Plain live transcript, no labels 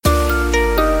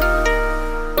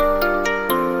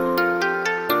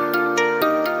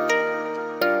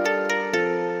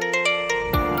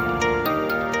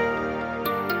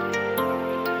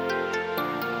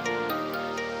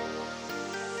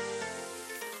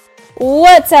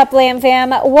What's up, Lamb Fam?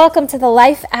 Welcome to the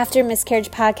Life After Miscarriage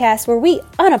podcast, where we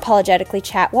unapologetically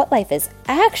chat what life is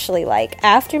actually like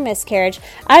after miscarriage.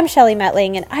 I'm Shelly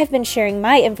Metling, and I've been sharing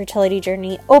my infertility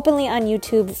journey openly on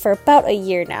YouTube for about a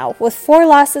year now. With 4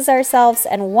 losses ourselves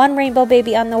and 1 rainbow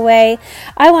baby on the way,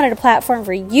 I wanted a platform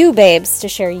for you babes to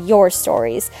share your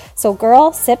stories. So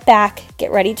girl, sit back,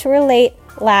 get ready to relate,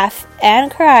 laugh, and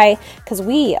cry, because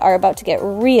we are about to get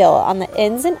real on the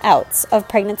ins and outs of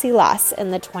pregnancy loss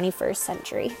in the 21st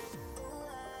century.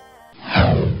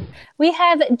 We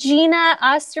have GINA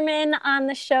Osterman on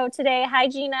the show today. Hi,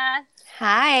 GINA.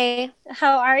 Hi.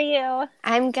 How are you?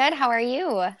 I'm good. How are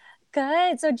you?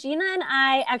 Good. So GINA and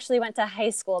I actually went to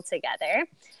high school together.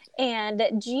 And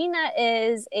GINA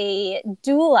is a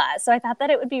doula. So I thought that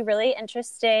it would be really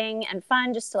interesting and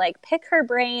fun just to pick her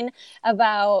brain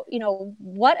about,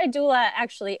 what a doula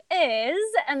actually is.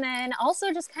 And then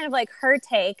also just kind of her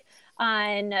take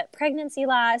on pregnancy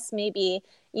loss, maybe,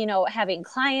 having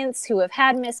clients who have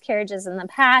had miscarriages in the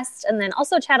past, and then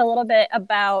also chat a little bit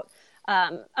about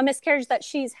a miscarriage that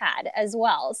she's had as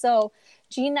well. So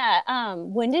GINA,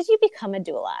 when did you become a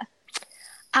doula?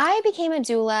 I became a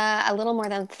doula a little more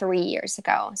than 3 years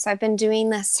ago. So I've been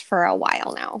doing this for a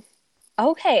while now.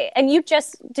 Okay. And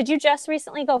did you just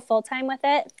recently go full-time with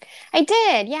it? I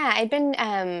did. Yeah. I've been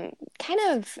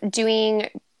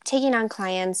taking on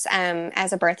clients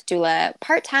as a birth doula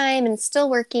part-time and still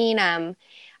working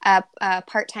a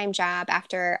part-time job.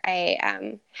 After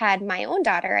I had my own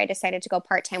daughter, I decided to go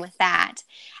part-time with that.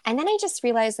 And then I just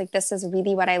realized this is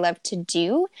really what I love to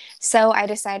do. So I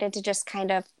decided to just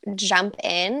kind of jump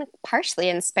in, partially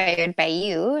inspired by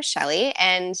you, Shelly,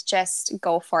 and just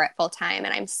go for it full-time.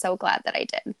 And I'm so glad that I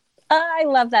did. I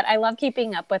love that. I love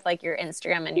keeping up with your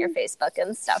Instagram and your Facebook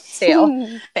and stuff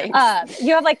too. Thanks.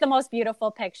 You have the most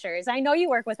beautiful pictures. I know you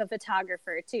work with a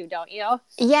photographer too, don't you?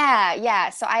 Yeah.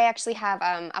 So I actually have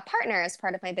a partner as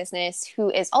part of my business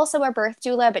who is also a birth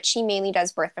doula, but she mainly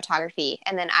does birth photography.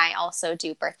 And then I also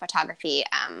do birth photography,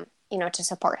 to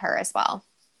support her as well.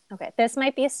 Okay. This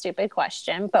might be a stupid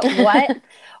question, but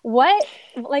why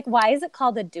is it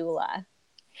called a doula?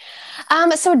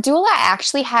 So doula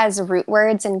actually has root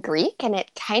words in Greek, and it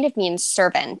kind of means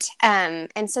servant.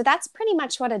 And so that's pretty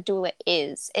much what a doula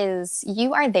is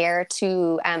you are there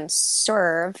to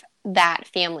serve that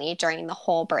family during the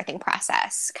whole birthing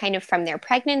process, kind of from their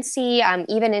pregnancy,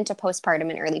 even into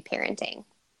postpartum and early parenting.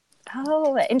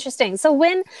 Oh, interesting. So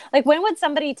when would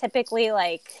somebody typically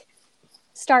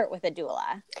start with a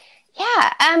doula?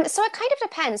 Yeah, so it kind of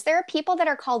depends. There are people that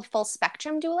are called full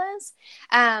spectrum doulas,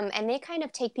 and they kind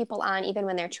of take people on even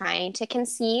when they're trying to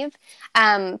conceive.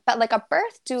 But a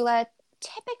birth doula,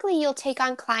 typically you'll take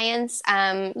on clients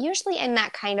usually in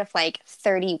that kind of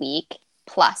 30-week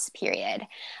plus period.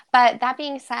 But that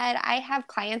being said, I have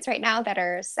clients right now that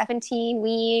are 17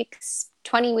 weeks,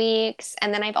 20 weeks,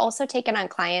 and then I've also taken on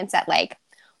clients at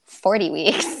 40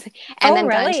 weeks and then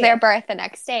really? done to their birth the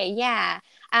next day. Yeah.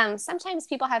 Sometimes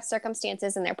people have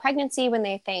circumstances in their pregnancy when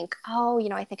they think,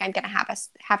 I think I'm going to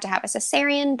have to have a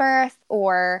cesarean birth,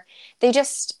 or they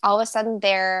just all of a sudden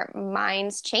their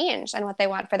minds change on what they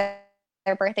want for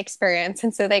their birth experience,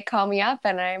 and so they call me up,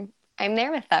 and I'm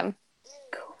there with them.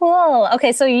 Cool.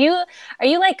 Okay, so are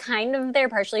you kind of there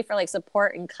partially for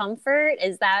support and comfort?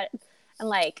 Is that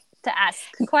and to ask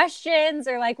questions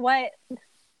or what?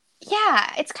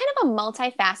 Yeah, it's kind of a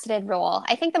multifaceted role.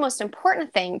 I think the most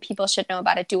important thing people should know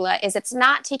about a doula is it's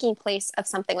not taking place of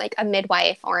something like a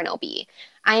midwife or an OB.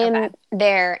 I am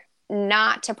there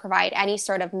not to provide any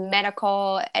sort of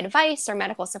medical advice or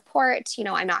medical support.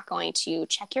 I'm not going to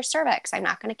check your cervix. I'm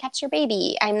not going to catch your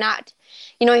baby. I'm not,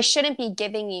 I shouldn't be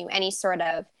giving you any sort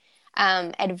of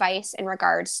advice in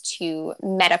regards to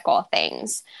medical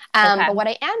things. But what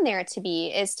I am there to be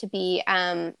is to be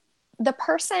the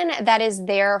person that is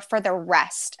there for the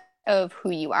rest of who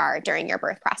you are during your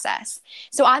birth process.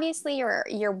 So obviously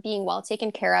you're being well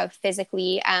taken care of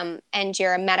physically, and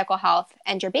your medical health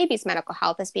and your baby's medical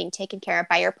health is being taken care of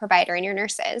by your provider and your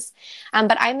nurses.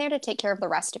 But I'm there to take care of the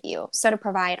rest of you. So to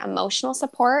provide emotional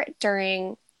support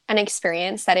during an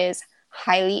experience that is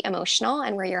highly emotional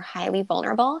and where you're highly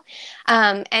vulnerable,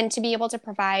 and to be able to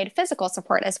provide physical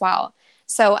support as well.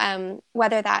 So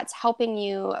whether that's helping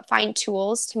you find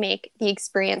tools to make the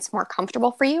experience more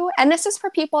comfortable for you. And this is for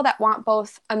people that want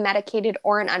both a medicated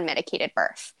or an unmedicated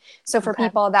birth. So for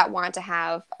people that want to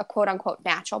have a quote unquote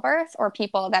natural birth, or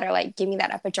people that are give me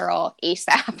that epidural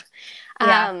ASAP.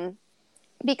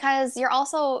 Because you're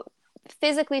also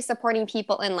physically supporting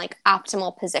people in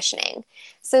optimal positioning.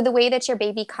 So the way that your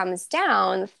baby comes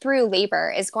down through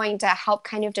labor is going to help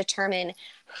kind of determine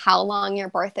how long your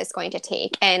birth is going to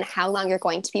take and how long you're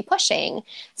going to be pushing.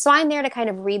 So I'm there to kind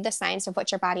of read the signs of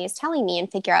what your body is telling me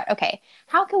and figure out, okay,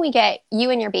 how can we get you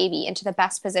and your baby into the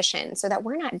best position so that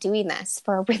we're not doing this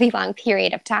for a really long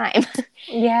period of time?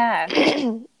 Yeah.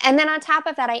 And then on top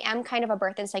of that, I am kind of a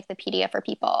birth encyclopedia for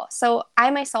people. So I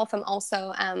myself am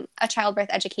also a childbirth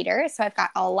educator. So I've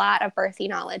got a lot of birthing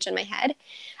knowledge in my head.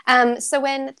 So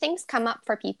when things come up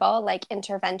for people, like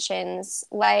interventions,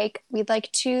 like we'd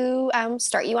like to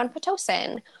start you on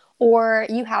Pitocin, or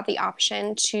you have the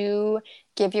option to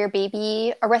give your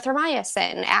baby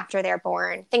erythromycin after they're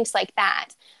born, things like that.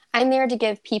 I'm there to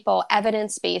give people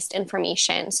evidence-based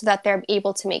information so that they're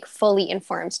able to make fully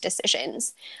informed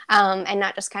decisions, and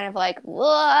not just kind of like,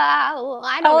 I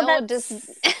don't Oh, know,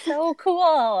 that's so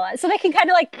cool. So they can kind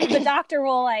of like the doctor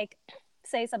will like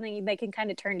say something, they can kind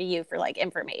of turn to you for like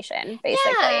information,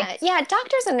 basically. Yeah,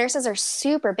 doctors and nurses are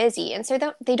super busy, and so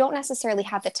they don't necessarily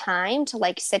have the time to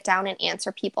like sit down and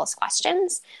answer people's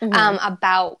questions Mm-hmm.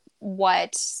 about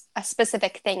what a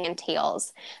specific thing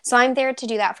entails. So I'm there to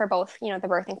do that for both, you know, the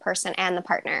birthing person and the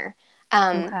partner.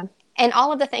 Um, Okay. and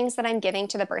all of the things that I'm giving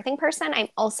to the birthing person, I'm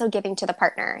also giving to the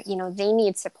partner. You know, they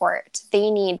need support, they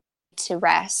need to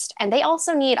rest, and they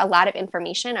also need a lot of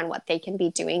information on what they can be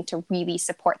doing to really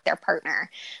support their partner.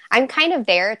 I'm kind of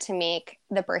there to make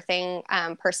the birthing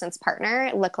person's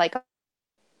partner look like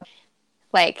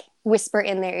whisper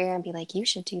in their ear and be like, you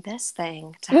should do this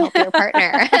thing to help your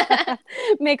partner.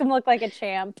 Make them look like a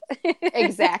champ.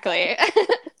 Exactly.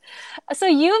 So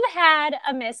you've had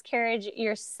a miscarriage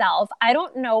yourself. I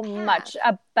don't know Yeah. much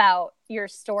about your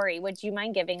story. Would you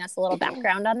mind giving us a little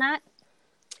background on that?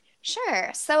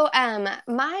 Sure. So,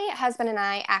 my husband and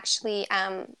I actually,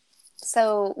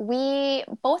 so we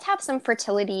both have some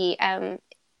fertility,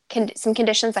 some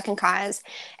conditions that can cause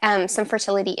some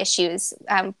fertility issues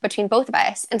between both of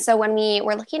us. And so when we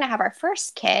were looking to have our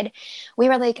first kid, we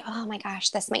were like, oh my gosh,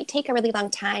 this might take a really long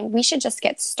time. We should just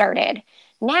get started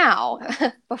now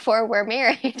before we're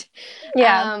married.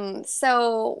 Yeah.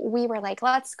 So we were like,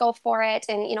 let's go for it.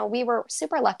 And, you know, we were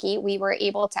super lucky. We were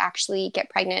able to actually get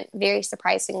pregnant very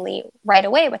surprisingly right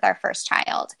away with our first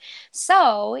child.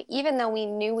 So even though we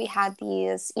knew we had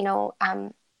these, you know,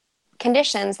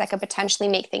 conditions that could potentially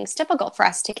make things difficult for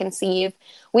us to conceive,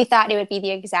 we thought it would be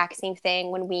the exact same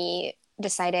thing when we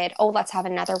decided, oh, let's have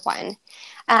another one.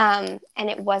 And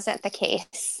it wasn't the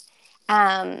case.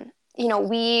 You know,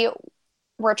 we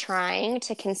were trying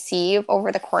to conceive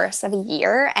over the course of a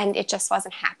year and it just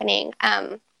wasn't happening.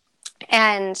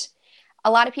 And a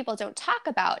lot of people don't talk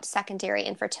about secondary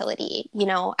infertility. You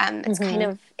know,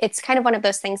 Mm-hmm. it's kind of one of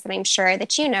those things that I'm sure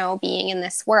that, you know, being in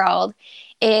this world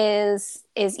is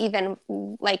even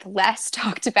like less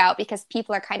talked about because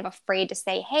people are kind of afraid to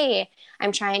say, hey,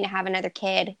 I'm trying to have another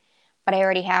kid, but I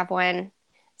already have one.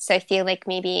 So I feel like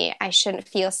maybe I shouldn't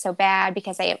feel so bad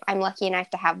because I'm lucky enough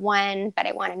to have one, but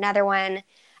I want another one.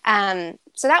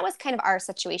 So that was kind of our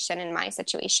situation and my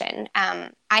situation. I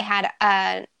had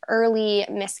an early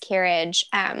miscarriage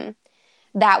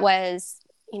that was,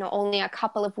 you know, only a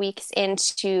couple of weeks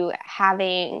into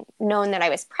having known that I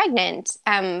was pregnant.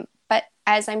 But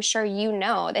as I'm sure you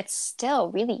know, that's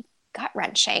still really gut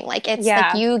wrenching. Like it's like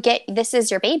Yeah. this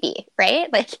is your baby,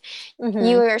 right? Like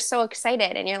you Mm-hmm. are so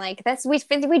excited and you're like,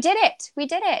 we did it. We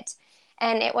did it.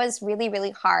 And it was really,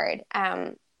 really hard.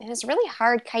 It was really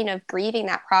hard kind of grieving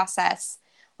that process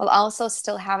while also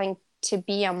still having to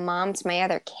be a mom to my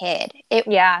other kid. It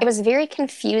Yeah. was very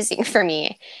confusing for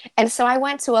me. And so I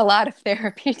went to a lot of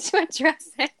therapy to address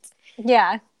it.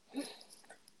 Yeah.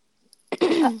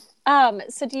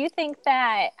 So do you think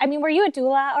that, I mean, were you a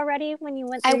doula already when you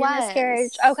went I through your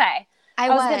miscarriage? was. Okay. I I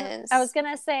was. was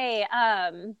gonna say,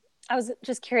 I was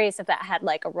just curious if that had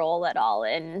like a role at all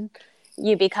in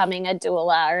you becoming a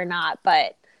doula or not,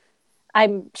 but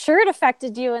I'm sure it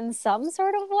affected you in some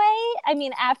sort of way. I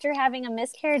mean, after having a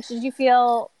miscarriage, did you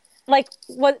feel like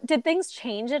what did things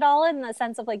change at all in the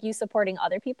sense of like you supporting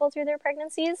other people through their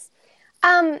pregnancies?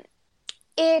 Um,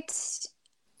 it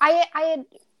I had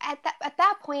at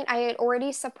that point I had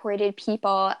already supported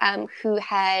people who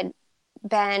had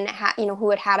you know,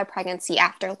 who had had a pregnancy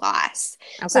after loss.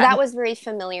 So Okay. that was very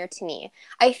familiar to me.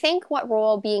 I think what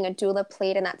role being a doula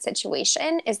played in that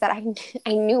situation is that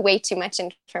I knew way too much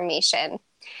information.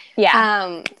 Yeah.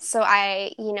 So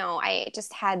you know, I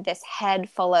just had this head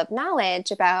full of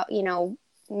knowledge about, you know,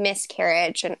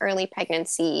 miscarriage and early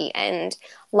pregnancy and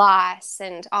loss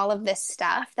and all of this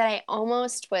stuff that I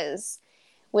almost was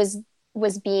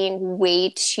was being way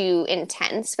too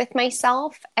intense with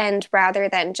myself, and rather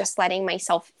than just letting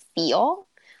myself feel,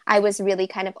 I was really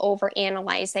kind of over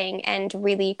analyzing and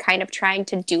really kind of trying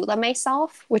to doula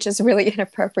myself, which is really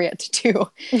inappropriate to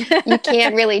do. You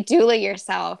can't really doula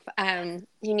yourself.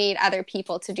 You need other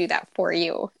people to do that for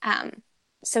you.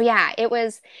 So yeah, it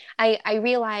was, I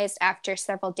realized after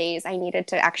several days I needed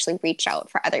to actually reach out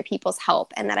for other people's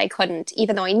help, and that I couldn't,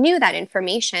 even though I knew that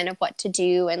information of what to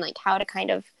do and like how to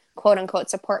kind of quote unquote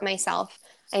support myself,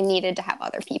 I needed to have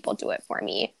other people do it for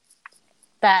me.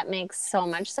 That makes so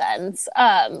much sense.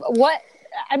 What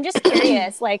I'm just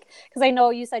curious, like, because I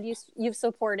know you said you've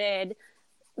supported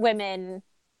women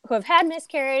who have had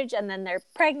miscarriage and then they're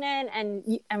pregnant,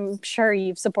 and I'm sure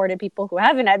you've supported people who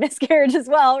haven't had miscarriage as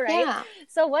well, right? Yeah.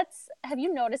 So have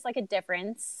you noticed like a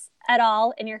difference at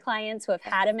all in your clients who have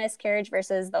had a miscarriage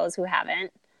versus those who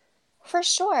haven't? For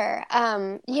sure.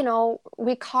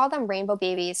 We call them rainbow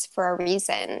babies for a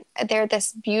reason. They're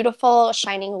this beautiful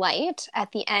shining light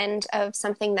at the end of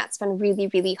something that's been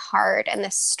really, really hard, and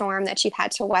this storm that you've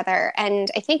had to weather. And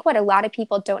I think what a lot of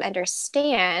people don't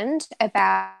understand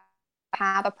about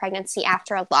have a pregnancy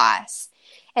after a loss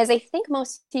is I think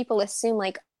most people assume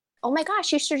like, oh my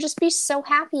gosh, you should just be so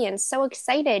happy and so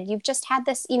excited. You've just had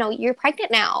this, you're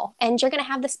pregnant now and you're going to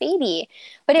have this baby.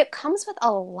 But it comes with a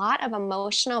lot of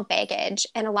emotional baggage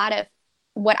and a lot of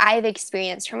what I've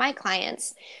experienced from my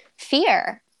clients,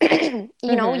 fear.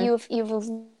 Mm-hmm. You've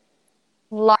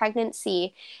lost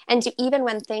pregnancy, and even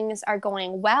when things are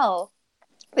going well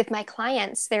with my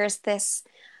clients, there's this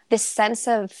sense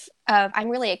of I'm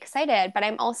really excited, but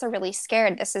I'm also really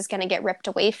scared this is going to get ripped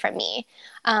away from me.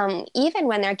 Even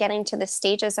when they're getting to the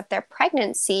stages of their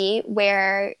pregnancy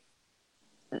where,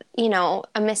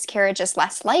 a miscarriage is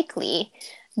less likely,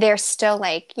 they're still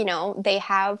like, they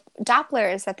have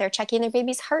Dopplers that they're checking their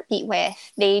baby's heartbeat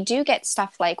with. They do get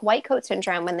stuff like white coat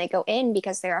syndrome when they go in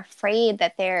because they're afraid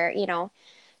that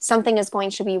something is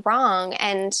going to be wrong.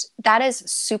 And that is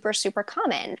super, super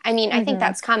common. I mean, I think Mm-hmm.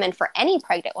 that's common for any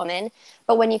pregnant woman,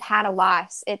 but when you've had a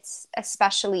loss, it's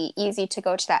especially easy to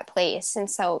go to that place.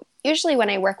 And so usually when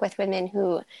I work with women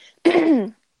who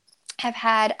have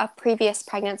had a previous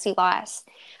pregnancy loss,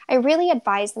 I really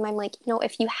advise them, I'm like,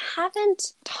 if you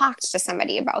haven't talked to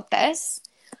somebody about this,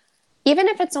 even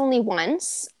if it's only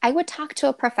once, I would talk to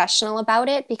a professional about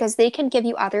it because they can give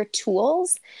you other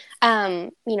tools,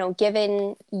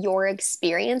 given your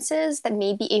experiences that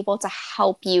may be able to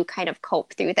help you kind of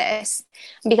cope through this.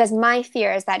 Because my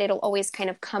fear is that it'll always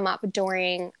kind of come up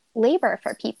during labor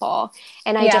for people.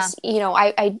 And I Yeah. just,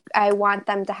 I want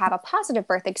them to have a positive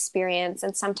birth experience.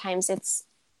 And sometimes it's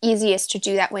easiest to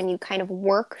do that when you kind of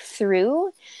work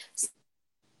through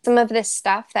some of this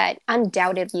stuff that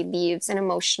undoubtedly leaves an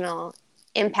emotional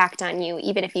impact on you,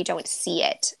 even if you don't see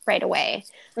it right away,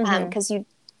 Mm-hmm. because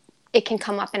it can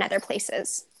come up in other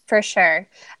places. For sure.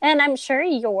 And I'm sure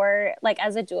you're like,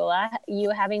 as a doula, you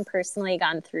having personally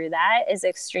gone through that is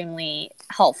extremely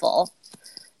helpful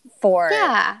for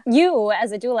Yeah, you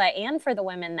as a doula and for the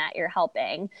women that you're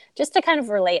helping, just to kind of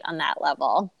relate on that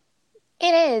level.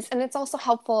 it is. And it's also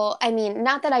helpful. I mean,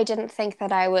 not that I didn't think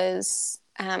that I was,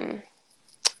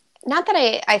 not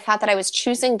that I thought that I was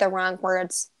choosing the wrong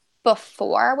words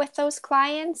before with those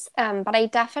clients, but I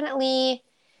definitely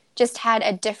just had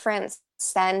a different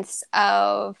sense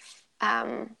of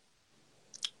um,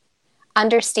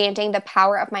 understanding the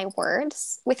power of my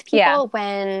words with Yeah. people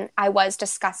when I was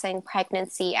discussing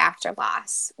pregnancy after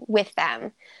loss with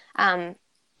them. Um,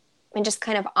 and just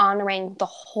kind of honoring the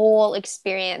whole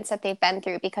experience that they've been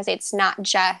through, because it's not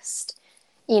just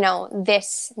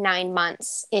this 9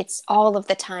 months, it's all of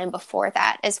the time before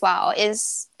that as well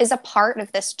is a part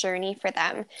of this journey for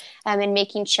them, and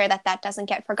making sure that that doesn't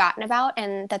get forgotten about,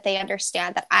 and that they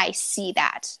understand that I see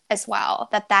that as well,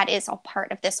 that that is a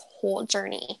part of this whole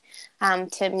journey,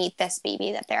 to meet this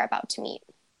baby that they're about to meet.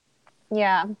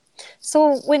 Yeah.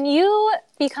 So when you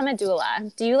become a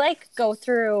doula, do you like go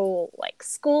through like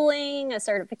schooling, a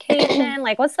certification?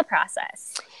 Like what's the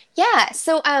process? Yeah.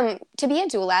 So, to be a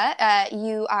doula,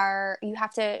 you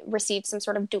have to receive some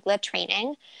sort of doula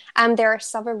training. There are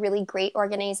several really great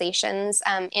organizations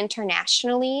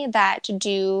internationally that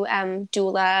do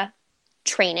doula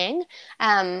training.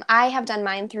 I have done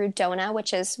mine through DONA,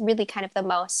 which is really kind of the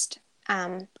most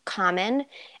common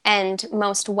and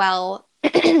most well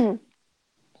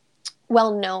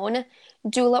known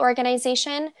doula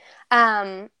organization.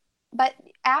 Um, but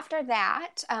after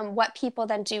that, what people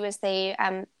then do is they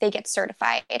get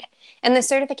certified, and the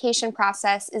certification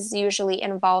process is usually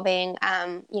involving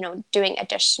doing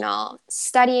additional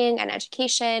studying and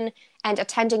education and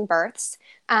attending births,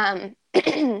 and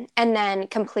then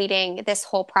completing this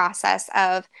whole process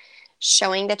of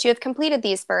showing that you have completed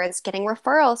these births, getting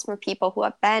referrals from people who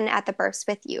have been at the births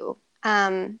with you.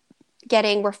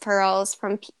 getting referrals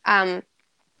from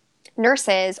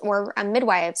nurses or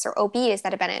midwives or OBs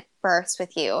that have been at births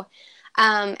with you.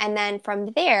 And then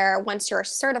from there, once you're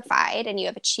certified and you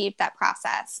have achieved that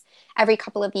process, every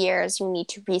couple of years you need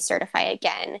to recertify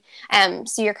again.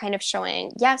 So you're kind of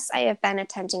showing, yes, I have been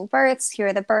attending births. Here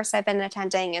are the births I've been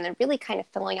attending, and then really kind of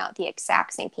filling out the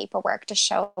exact same paperwork to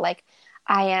show like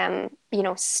I am,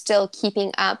 still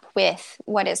keeping up with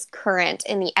what is current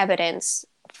in the evidence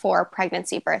for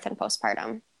pregnancy, birth, and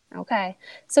postpartum. Okay.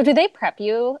 So do they prep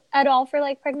you at all for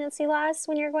like pregnancy loss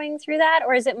when you're going through that?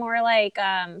 Or is it more like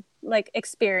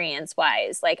experience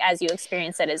wise, like as you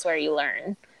experience it is where you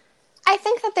learn? I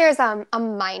think that there's a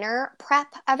minor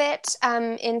prep of it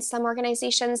in some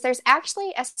organizations. There's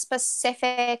actually a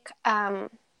specific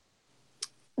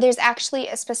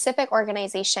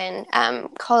organization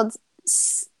called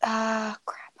crap,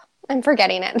 I'm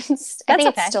forgetting it. I That's think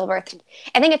it's okay. Stillbirth.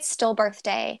 I think it's Stillbirth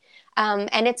Day,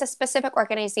 and it's a specific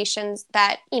organization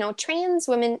that trains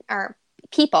women or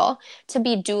people to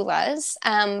be doulas,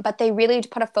 but they really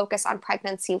put a focus on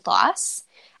pregnancy loss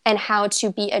and how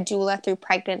to be a doula through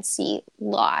pregnancy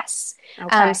loss.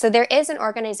 Okay. So there is an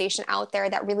organization out there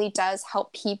that really does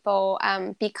help people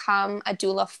become a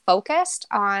doula focused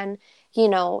on,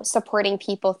 supporting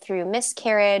people through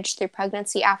miscarriage, through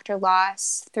pregnancy after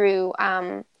loss, through,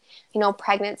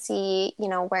 pregnancy,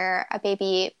 where a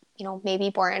baby, may be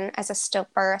born as a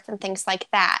stillbirth and things like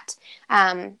that.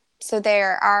 So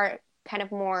there are kind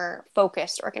of more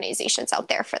focused organizations out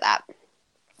there for that.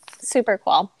 Super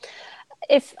cool.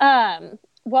 If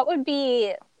what would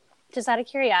be, just out of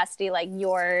curiosity, like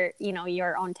your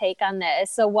own take on this?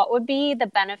 So what would be the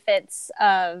benefits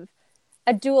of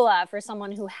a doula for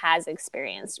someone who has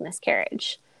experienced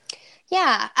miscarriage?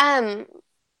 Yeah.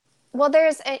 Well,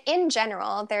 in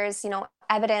general, there's,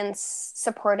 evidence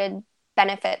supported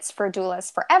benefits for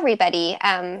doulas for everybody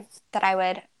that I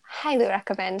would highly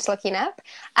recommend looking up.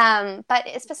 But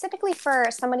specifically for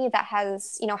somebody that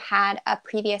has, had a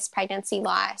previous pregnancy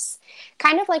loss,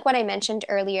 kind of like what I mentioned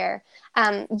earlier,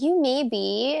 you may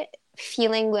be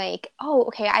feeling like, oh,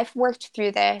 okay, I've worked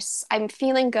through this. I'm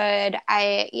feeling good.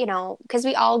 Because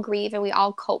we all grieve and we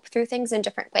all cope through things in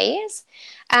different ways.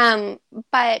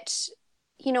 But,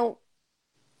 you know,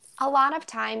 a lot of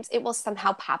times it will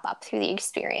somehow pop up through the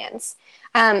experience.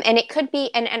 And it could be,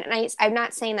 I'm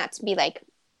not saying that to be like,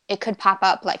 it could pop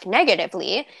up like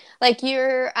negatively, like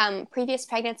your previous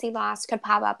pregnancy loss could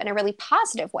pop up in a really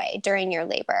positive way during your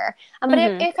labor. But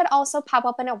Mm-hmm. it could also pop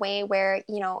up in a way where,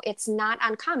 it's not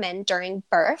uncommon during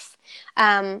birth.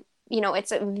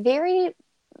 It's a very,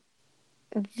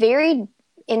 very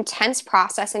intense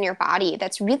process in your body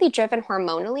that's really driven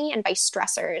hormonally and by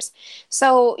stressors.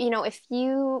 So, if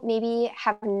you maybe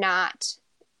have not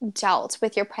dealt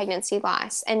with your pregnancy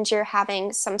loss and you're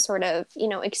having some sort of,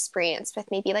 experience with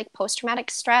maybe like post-traumatic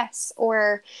stress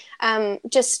or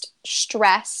just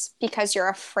stress because you're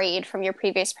afraid from your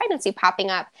previous pregnancy popping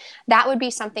up, that would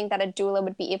be something that a doula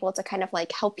would be able to kind of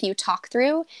like help you talk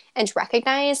through and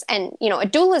recognize. And, a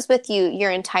doula is with you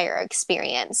your entire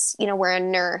experience, where a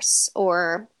nurse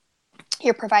or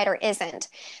your provider isn't.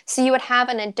 So you would have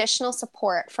an additional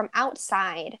support from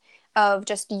outside of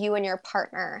just you and your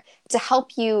partner to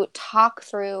help you talk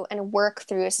through and work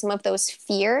through some of those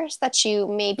fears that you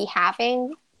may be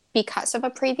having because of a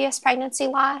previous pregnancy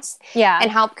loss Yeah.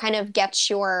 and help kind of get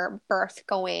your birth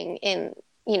going in,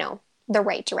 the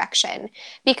right direction.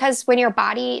 Because when your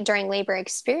body during labor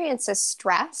experiences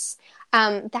stress,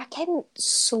 that can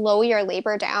slow your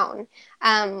labor down.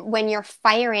 When you're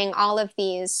firing all of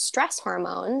these stress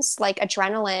hormones like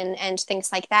adrenaline and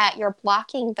things like that, you're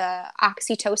blocking the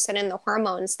oxytocin and the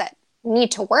hormones that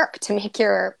need to work to make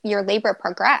your labor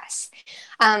progress.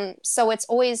 So it's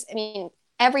always,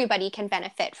 everybody can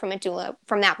benefit from a doula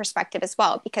from that perspective as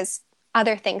well, because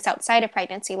other things outside of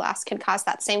pregnancy loss can cause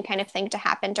that same kind of thing to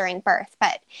happen during birth.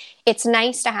 But it's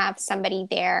nice to have somebody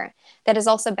there that has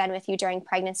also been with you during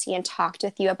pregnancy and talked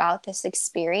with you about this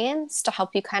experience to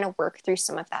help you kind of work through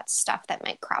some of that stuff that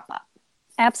might crop up.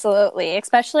 Absolutely.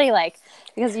 Especially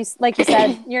because like you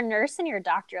said, your nurse and your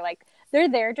doctor, like they're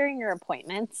there during your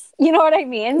appointments. You know what I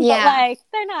mean? But Yeah. like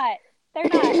they're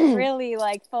not really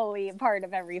like fully a part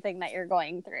of everything that you're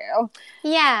going through.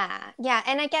 Yeah, yeah,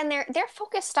 and again, they're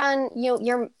focused on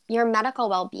your medical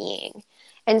well-being,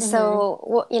 and Mm-hmm.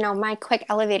 so my quick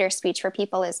elevator speech for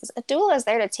people is a doula is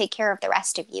there to take care of the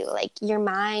rest of you, like your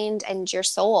mind and your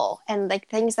soul, and like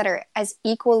things that are as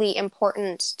equally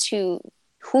important to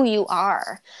who you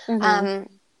are, Mm-hmm. um,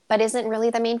 but isn't really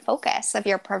the main focus of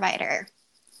your provider.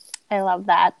 I love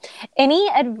that. Any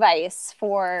advice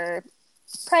for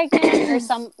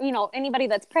pregnant or anybody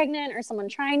that's pregnant or someone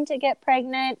trying to get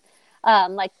pregnant?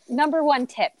 Like number one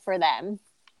tip for them.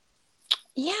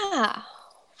 Yeah.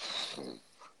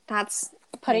 That's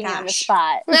putting you on the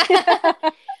spot.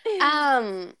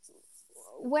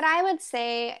 What I would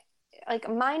say, like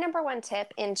my number one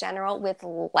tip in general with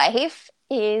life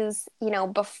is,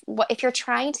 if you're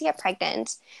trying to get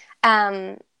pregnant,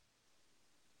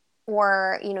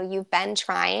 or, you've been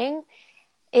trying,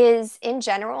 is in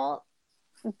general,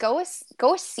 go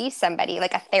see somebody,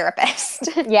 like a therapist.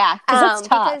 Yeah, it's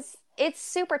tough. Because it's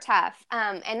super tough.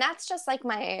 And that's just like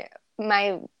my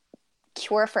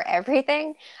cure for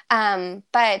everything.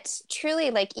 But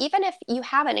truly, like, even if you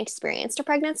haven't experienced a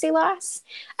pregnancy loss,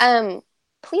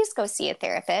 please go see a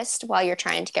therapist while you're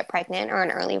trying to get pregnant or an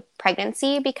early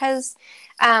pregnancy, because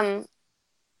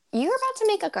you're about to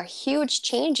make like a huge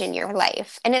change in your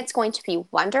life, and it's going to be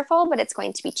wonderful, but it's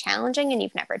going to be challenging and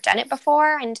you've never done it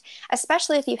before. And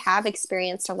especially if you have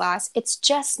experienced a loss, it's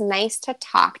just nice to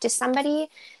talk to somebody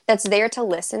that's there to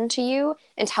listen to you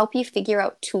and help you figure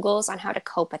out tools on how to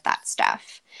cope with that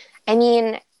stuff. I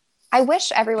mean, I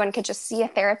wish everyone could just see a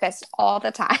therapist all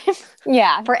the time.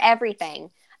 Yeah. For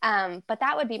everything. But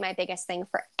that would be my biggest thing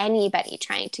for anybody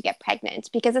trying to get pregnant,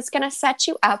 because it's going to set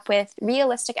you up with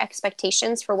realistic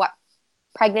expectations for what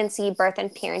pregnancy, birth,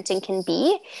 and parenting can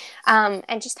be,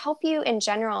 and just help you in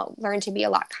general learn to be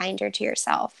a lot kinder to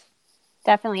yourself.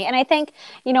 Definitely. And I think,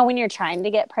 when you're trying to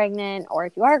get pregnant, or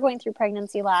if you are going through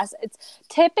pregnancy loss, it's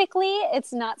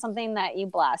not something that you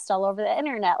blast all over the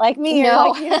internet like me. No.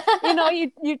 Or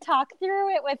like, you talk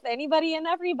through it with anybody and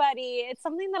everybody. It's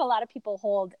something that a lot of people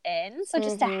hold in. So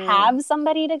just to have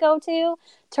somebody to go to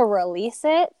release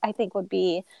it, I think would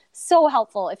be so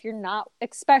helpful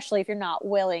especially if you're not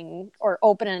willing or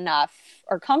open enough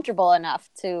or comfortable enough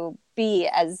to be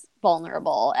as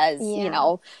vulnerable as,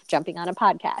 jumping on a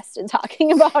podcast and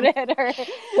talking about it, or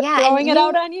throwing it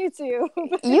out on YouTube.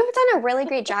 You've done a really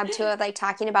great job too of like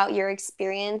talking about your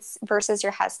experience versus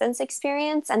your husband's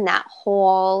experience and that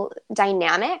whole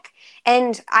dynamic.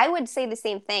 And I would say the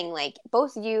same thing, like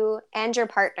both you and your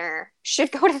partner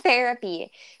should go to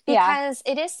therapy, because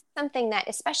it is something that,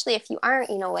 especially if you aren't,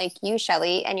 like you,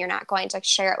 Shelly, and you're not going to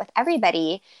share it with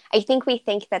everybody, I think we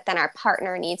think that then our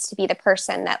partner needs to be the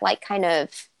person that like kind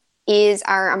of is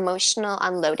our emotional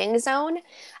unloading zone.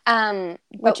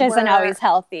 Which isn't always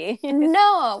healthy.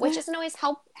 No, which isn't always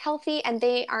healthy, and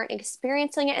they aren't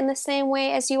experiencing it in the same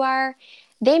way as you are.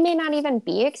 They may not even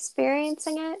be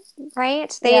experiencing it,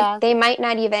 right? They might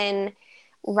not even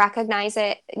recognize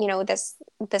it,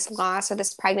 this loss or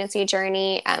this pregnancy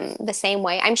journey the same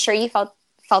way. I'm sure you felt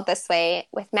this way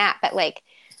with Matt, but like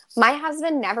my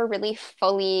husband never really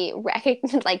fully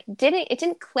recognized, like it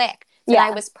didn't click that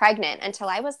I was pregnant until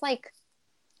I was like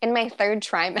in my third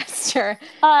trimester.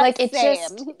 Like it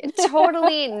just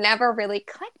totally never really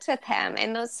clicked with him.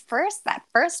 And that first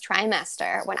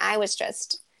trimester when I was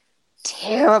just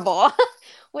terrible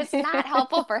was not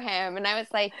helpful for him. And I was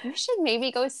like, you should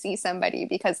maybe go see somebody,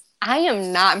 because I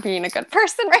am not being a good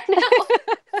person right now.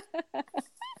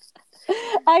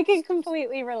 I can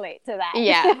completely relate to that.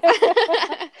 Yeah.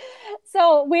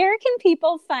 So where can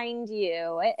people find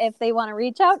you if they want to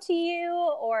reach out to you,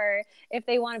 or if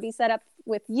they want to be set up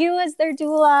with you as their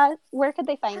doula? Where could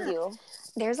they find you?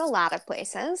 There's a lot of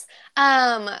places.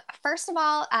 First of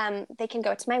all, they can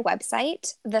go to my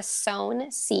website,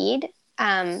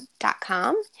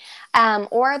 thesownseed.com,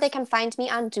 or they can find me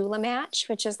on Doula Match,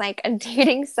 which is like a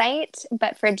dating site,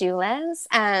 but for doulas.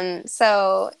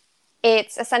 So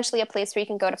it's essentially a place where you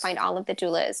can go to find all of the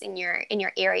doulas in your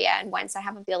area and ones that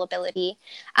have availability.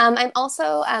 I'm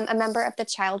also a member of the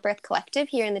Childbirth Collective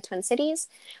here in the Twin Cities,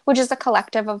 which is a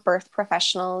collective of birth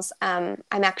professionals. I'm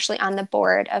actually on the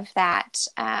board of that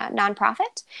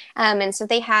nonprofit. And so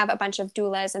they have a bunch of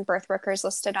doulas and birth workers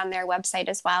listed on their website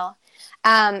as well.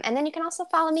 And then you can also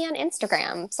follow me on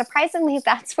Instagram. Surprisingly,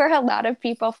 that's where a lot of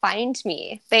people find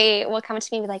me. They will come to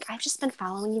me and be like, I've just been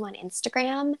following you on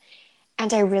Instagram,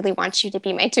 and I really want you to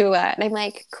be my doula. And I'm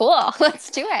like, cool,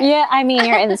 let's do it. Yeah, I mean,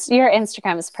 your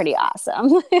Instagram is pretty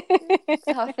awesome.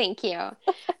 Oh, thank you.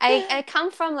 I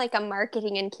come from like a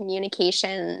marketing and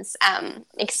communications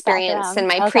experience in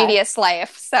my previous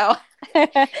life. So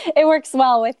it works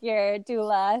well with your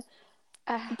doula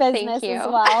business as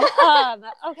well.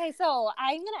 Okay, so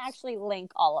I'm going to actually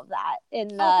link all of that in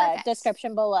the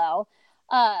description below.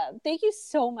 Thank you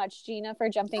so much, Gina, for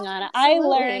jumping on. I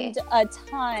learned a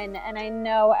ton, and I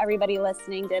know everybody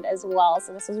listening did as well.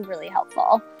 So this was really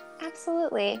helpful.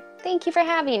 Absolutely. Thank you for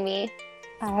having me.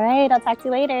 All right. I'll talk to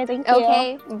you later. Thank you.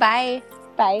 Okay. Bye.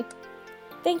 Bye.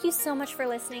 Thank you so much for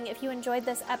listening. If you enjoyed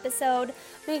this episode,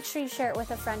 make sure you share it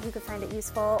with a friend who could find it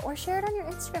useful, or share it on your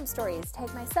Instagram stories.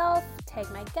 Tag myself, tag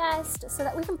my guest, so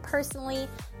that we can personally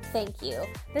thank you.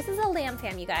 This is a Lamb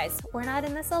Fam, you guys. We're not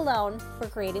in this alone. We're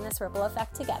creating this ripple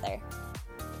effect together.